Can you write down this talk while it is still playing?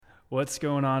What's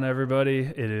going on, everybody?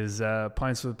 It is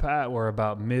Pints with Pat. We're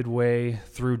about midway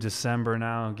through December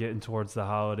now, getting towards the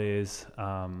holidays.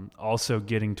 Also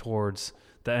getting towards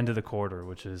the end of the quarter,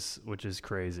 which is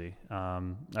crazy.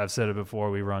 I've said it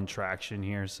before. We run traction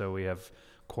here, so we have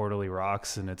quarterly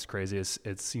rocks, and it's crazy.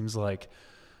 It seems like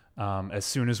as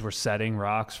soon as we're setting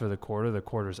rocks for the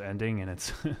quarter's ending, and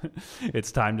it's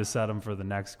it's time to set them for the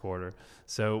next quarter.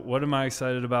 So what am I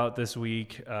excited about this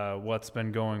week? What's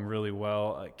been going really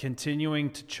well? Continuing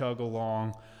to chug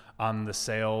along on the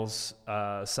sales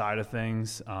side of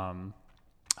things.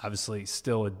 Obviously,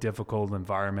 still a difficult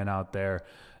environment out there.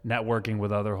 Networking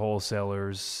with other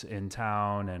wholesalers in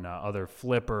town and other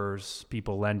flippers,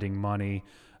 people lending money,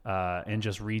 and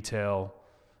just retail.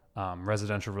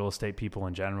 Residential real estate people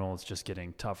in general, it's just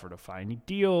getting tougher to find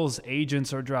deals.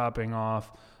 Agents are dropping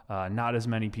off, not as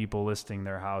many people listing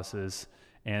their houses,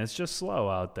 and it's just slow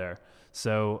out there.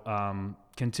 So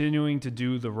continuing to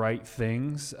do the right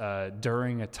things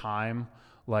during a time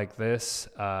like this.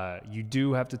 You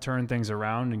do have to turn things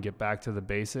around and get back to the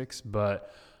basics,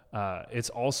 but it's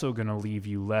also going to leave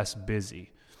you less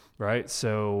busy, right?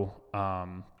 So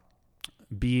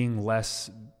being less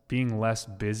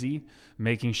busy,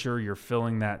 making sure you're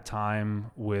filling that time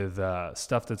with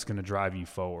stuff that's going to drive you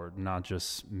forward, not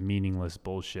just meaningless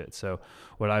bullshit. So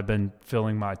what I've been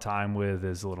filling my time with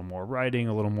is a little more writing,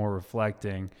 a little more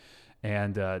reflecting.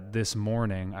 And this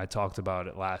morning, I talked about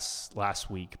it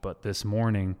last week, but this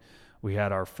morning we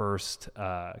had our first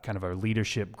kind of our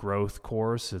leadership growth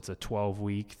course. It's a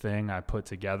 12-week thing I put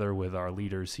together with our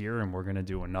leaders here, and we're going to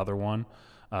do another one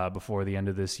before the end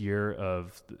of this year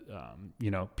of,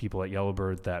 people at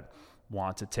Yellowbird that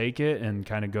want to take it and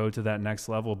kind of go to that next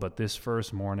level. But this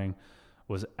first morning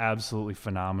was absolutely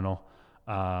phenomenal.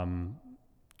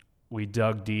 We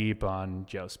dug deep on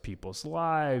just people's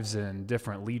lives and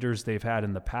different leaders they've had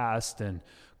in the past, and,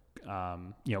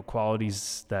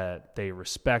 qualities that they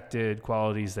respected,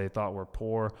 qualities they thought were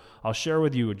poor. I'll share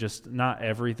with you just not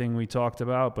everything we talked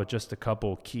about, but just a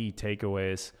couple key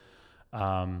takeaways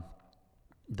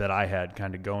that I had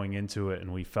kind of going into it,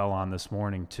 and we fell on this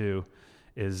morning too,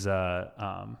 is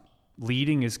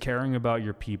leading is caring about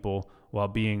your people while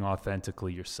being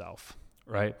authentically yourself,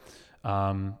 right?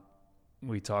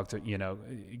 We talked to,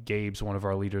 Gabe's one of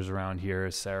our leaders around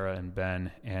here, Sarah and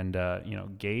Ben, and,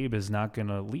 Gabe is not going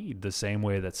to lead the same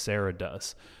way that Sarah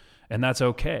does, and that's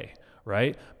okay,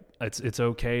 right? It's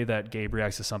okay that Gabe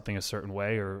reacts to something a certain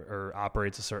way or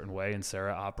operates a certain way, and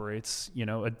Sarah operates,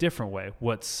 a different way.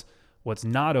 What's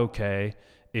not okay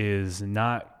is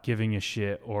not giving a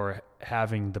shit or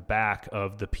having the back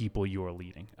of the people you are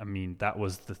leading. I mean, that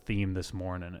was the theme this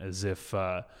morning, as if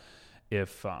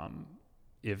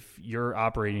you're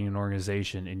operating an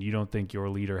organization and you don't think your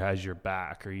leader has your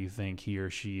back, or you think he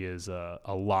or she is a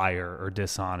liar or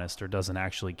dishonest or doesn't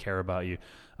actually care about you,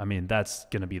 I mean, that's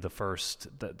going to be the first.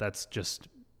 That's just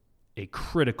a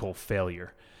critical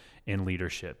failure in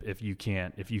leadership if you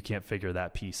can't figure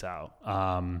that piece out.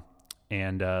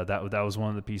 And that was one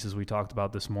of the pieces we talked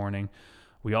about this morning.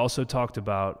 We also talked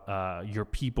about your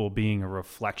people being a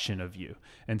reflection of you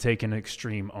and taking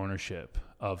extreme ownership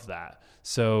of that.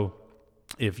 So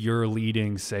if you're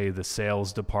leading, say, the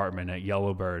sales department at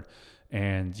Yellowbird,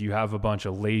 and you have a bunch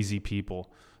of lazy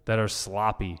people that are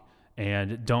sloppy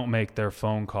and don't make their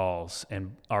phone calls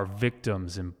and are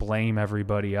victims and blame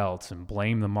everybody else and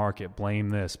blame the market, blame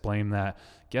this, blame that,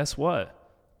 guess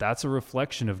what? That's a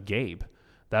reflection of Gabe.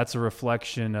 That's a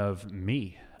reflection of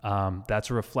me. That's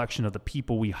a reflection of the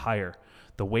people we hire,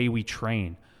 the way we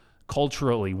train,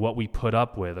 culturally, what we put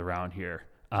up with around here.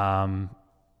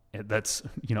 That's,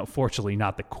 fortunately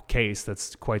not the case.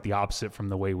 That's quite the opposite from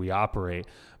the way we operate,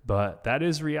 but that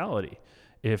is reality.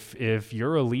 If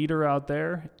you're a leader out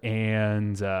there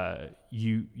and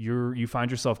you find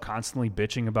yourself constantly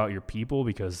bitching about your people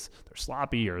because they're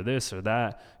sloppy or this or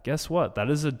that, guess what? That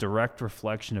is a direct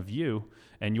reflection of you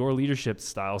and your leadership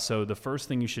style. So the first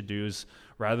thing you should do is,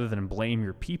 rather than blame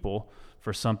your people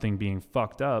for something being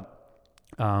fucked up,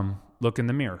 look in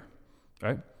the mirror,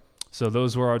 right? So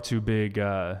those were our two big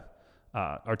takeaways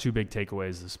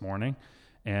this morning.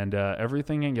 And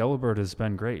everything in Yellowbird has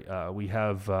been great. We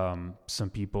have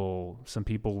some people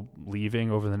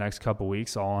leaving over the next couple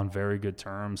weeks, all on very good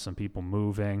terms. Some people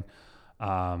moving,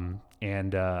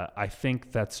 and I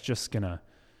think that's just gonna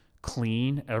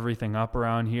clean everything up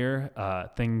around here.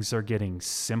 Things are getting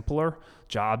simpler.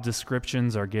 Job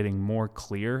descriptions are getting more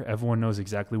clear. Everyone knows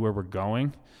exactly where we're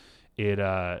going.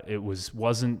 It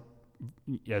wasn't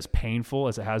as painful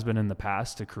as it has been in the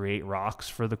past to create rocks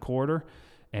for the quarter.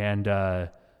 And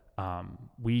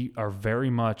we are very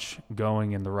much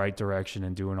going in the right direction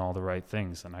and doing all the right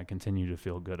things, and I continue to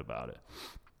feel good about it.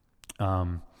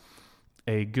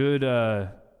 A good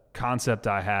concept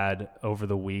I had over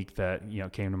the week that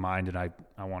came to mind, and I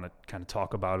want to kind of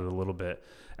talk about it a little bit,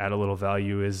 add a little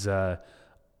value, is I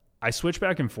switch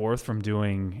back and forth from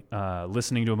doing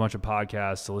listening to a bunch of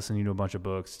podcasts to listening to a bunch of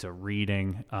books to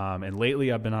reading, and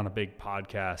lately I've been on a big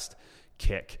podcast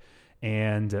kick.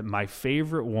 And my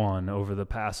favorite one over the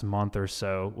past month or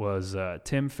so was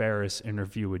Tim Ferriss'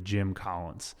 interview with Jim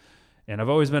Collins. And I've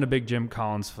always been a big Jim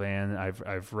Collins fan.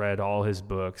 I've read all his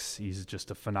books. He's just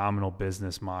a phenomenal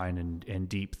business mind and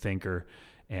deep thinker,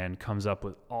 and comes up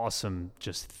with awesome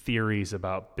just theories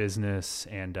about business.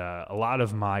 And a lot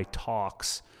of my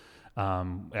talks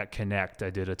at Connect,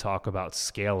 I did a talk about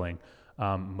scaling.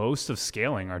 Most of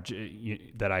scaling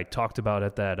that I talked about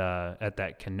at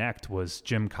that Connect was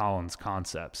Jim Collins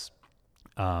concepts,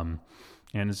 and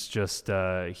it's just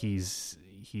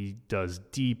he does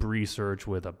deep research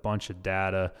with a bunch of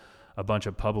data, a bunch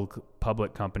of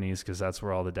public companies, because that's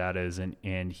where all the data is,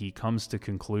 and he comes to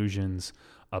conclusions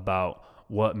about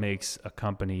what makes a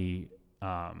company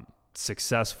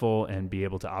successful and be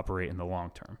able to operate in the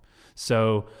long term.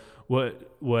 So what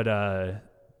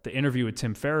the interview with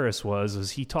Tim Ferriss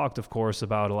was he talked, of course,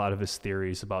 about a lot of his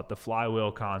theories about the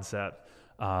flywheel concept,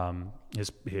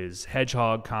 his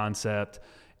hedgehog concept,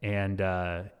 and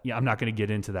I'm not going to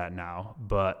get into that now.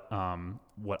 But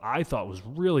what I thought was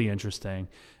really interesting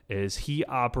is he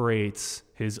operates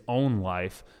his own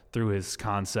life through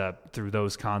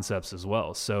those concepts as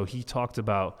well. So he talked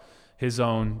about his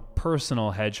own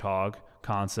personal hedgehog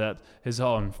concept, his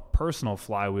own personal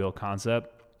flywheel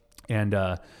concept. And,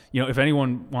 if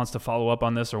anyone wants to follow up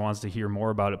on this or wants to hear more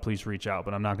about it, please reach out.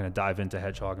 But I'm not going to dive into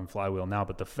hedgehog and flywheel now.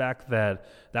 But the fact that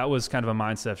was kind of a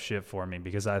mindset shift for me,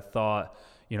 because I thought,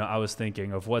 I was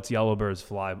thinking of what's Yellowbird's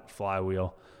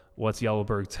flywheel, what's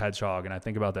Yellowbird's hedgehog. And I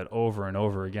think about that over and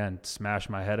over again, smash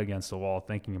my head against the wall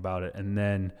thinking about it. And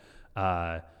then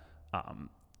the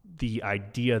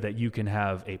idea that you can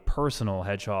have a personal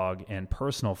hedgehog and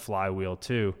personal flywheel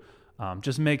too,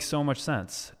 just makes so much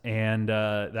sense. And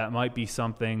that might be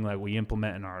something like we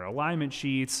implement in our alignment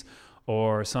sheets,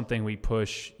 or something we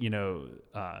push,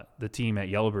 the team at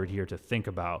Yellowbird here to think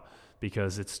about,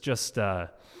 because it's just,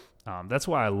 that's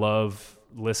why I love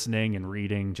listening and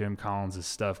reading Jim Collins'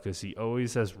 stuff, because he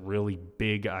always has really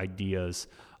big ideas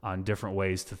on different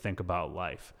ways to think about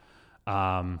life.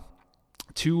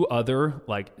 Two other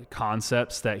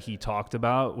concepts that he talked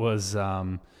about was,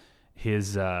 the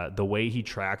way he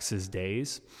tracks his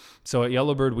days. So at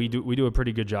Yellowbird, we do a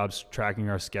pretty good job tracking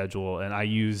our schedule, and I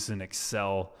use an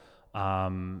Excel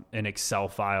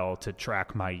file to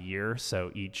track my year.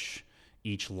 So each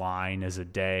line is a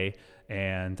day,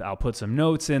 and I'll put some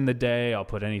notes in the day. I'll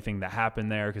put anything that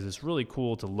happened there, because it's really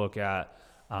cool to look at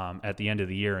the end of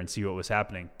the year and see what was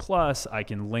happening. Plus, I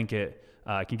can link it.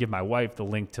 I can give my wife the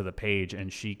link to the page,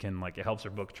 and she can it helps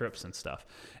her book trips and stuff.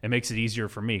 It makes it easier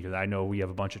for me, because I know we have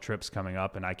a bunch of trips coming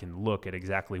up, and I can look at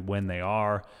exactly when they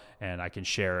are, and I can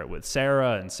share it with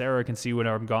Sarah, and Sarah can see when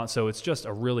I'm gone. So it's just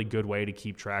a really good way to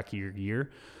keep track of your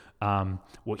year.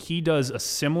 What he does, a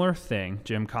similar thing,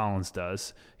 Jim Collins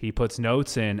does. He puts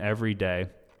notes in every day.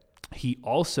 He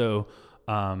also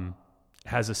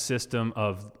has a system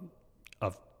of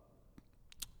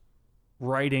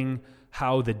writing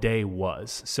how the day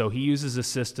was. So he uses a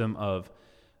system of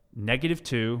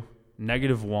 -2,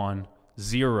 -1,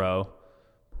 0,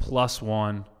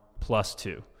 +1,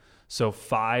 +2. So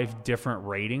 5 different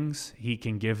ratings he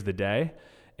can give the day.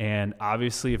 And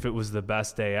obviously, if it was the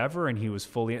best day ever and he was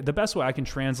the best way I can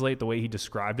translate the way he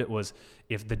described it was,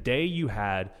 if the day you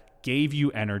had gave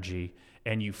you energy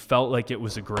and you felt like it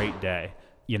was a great day,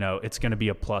 it's going to be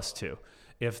a +2.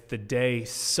 If the day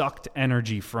sucked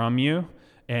energy from you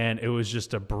and it was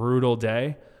just a brutal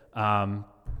day,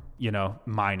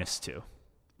 -2,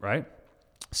 right?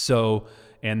 So,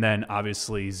 and then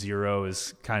obviously 0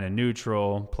 is kind of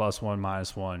neutral, +1,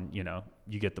 -1,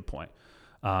 you get the point.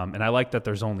 And I like that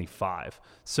there's only 5.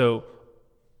 So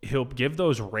he'll give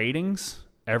those ratings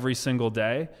every single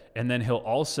day. And then he'll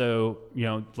also,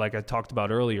 like I talked about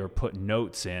earlier, put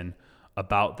notes in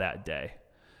about that day.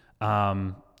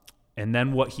 And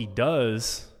then what he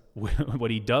does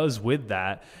with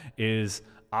that is,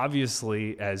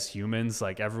 obviously, as humans,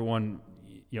 everyone,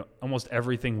 almost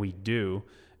everything we do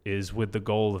is with the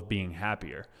goal of being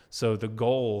happier. So the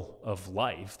goal of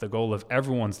life, the goal of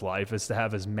everyone's life, is to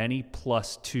have as many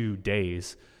 +2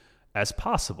 days as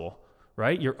possible,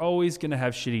 right? You're always going to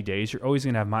have shitty days. You're always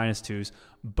going to have -2s,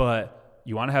 but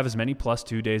you want to have as many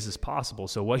 +2 days as possible.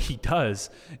 So what he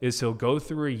does is he'll go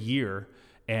through a year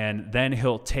And then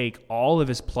he'll take all of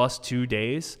his +2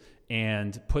 days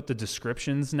and put the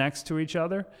descriptions next to each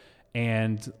other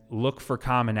and look for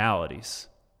commonalities,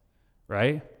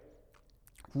 right?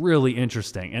 Really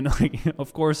interesting. And like,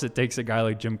 of course it takes a guy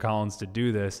like Jim Collins to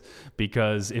do this,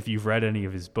 because if you've read any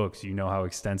of his books, you know how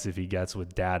extensive he gets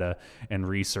with data and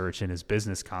research and his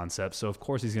business concepts. So of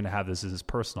course he's going to have this in his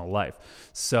personal life.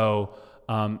 So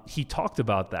he talked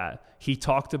about that. He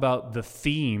talked about the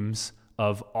themes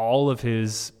of all of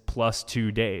his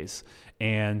 +2 days,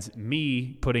 and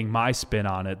me putting my spin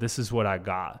on it. This is what I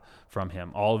got from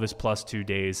him. All of his +2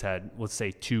 days had, let's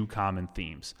say, 2 common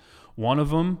themes. One of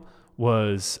them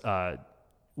was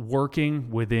working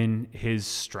within his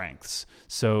strengths.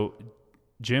 So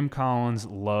Jim Collins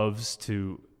loves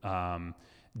to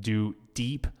do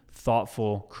deep,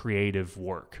 thoughtful, creative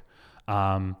work.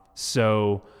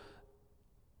 So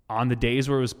on the days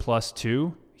where it was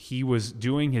 +2, he was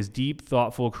doing his deep,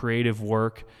 thoughtful, creative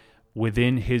work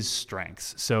within his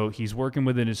strengths. So he's working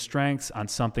within his strengths on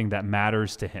something that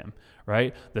matters to him,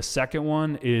 right? The second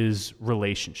one is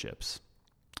relationships.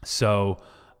 So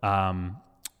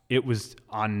it was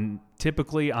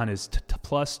typically on his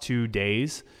 +2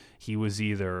 days, he was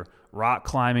either rock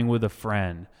climbing with a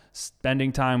friend,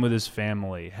 spending time with his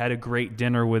family, had a great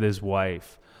dinner with his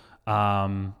wife,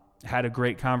 had a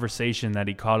great conversation that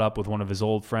he caught up with one of his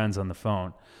old friends on the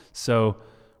phone. So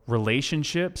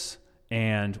relationships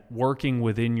and working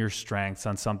within your strengths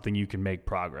on something you can make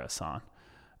progress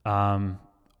on.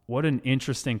 What an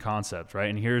interesting concept, right?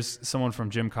 And here's someone from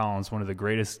Jim Collins, one of the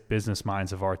greatest business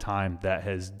minds of our time, that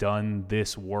has done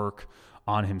this work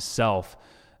on himself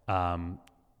to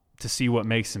see what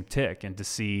makes him tick and to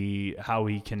see how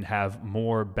he can have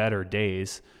more better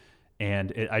days.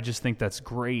 And I just think that's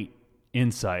great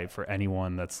insight for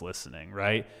anyone that's listening,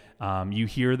 right? You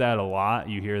hear that a lot.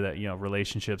 You hear that,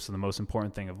 relationships are the most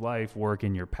important thing of life. Work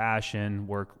in your passion,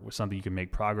 work with something you can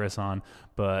make progress on.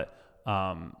 But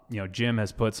Jim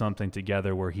has put something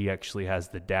together where he actually has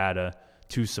the data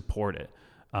to support it.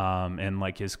 And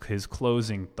like his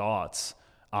closing thoughts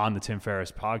on the Tim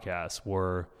Ferriss podcast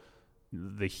were,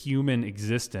 the human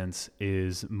existence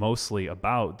is mostly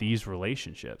about these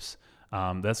relationships.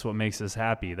 That's what makes us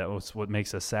happy. That's what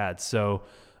makes us sad. So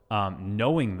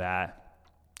knowing that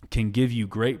can give you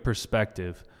great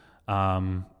perspective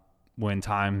when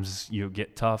times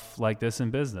get tough like this in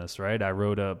business, right? I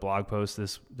wrote a blog post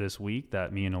this week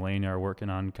that me and Elena are working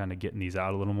on kind of getting these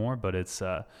out a little more, but it's,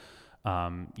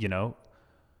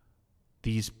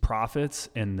 these profits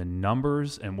and the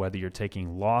numbers and whether you're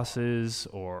taking losses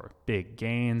or big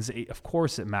gains, of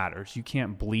course it matters. You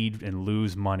can't bleed and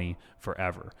lose money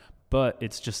forever, but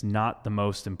it's just not the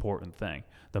most important thing.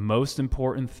 The most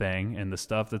important thing, and the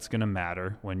stuff that's going to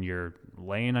matter when you're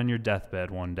laying on your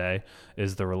deathbed one day,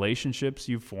 is the relationships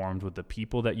you've formed with the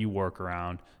people that you work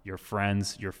around, your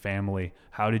friends, your family.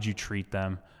 How did you treat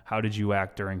them? How did you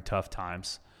act during tough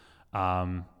times?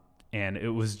 And it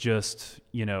was just,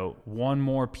 one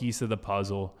more piece of the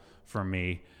puzzle for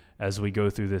me as we go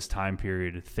through this time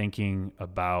period, thinking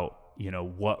about,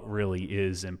 what really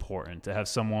is important. To have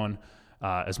someone,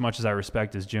 as much as I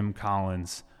respect as Jim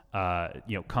Collins,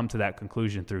 come to that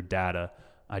conclusion through data,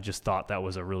 I just thought that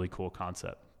was a really cool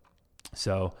concept.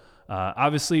 So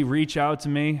obviously reach out to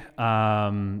me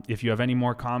if you have any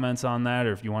more comments on that,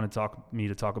 or if you want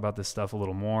to talk about this stuff a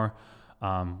little more.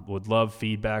 Would love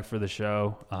feedback for the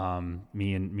show.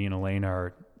 Me and Elena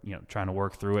are, trying to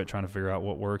work through it, trying to figure out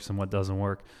what works and what doesn't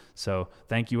work. So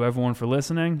thank you everyone for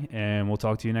listening, and we'll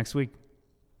talk to you next week.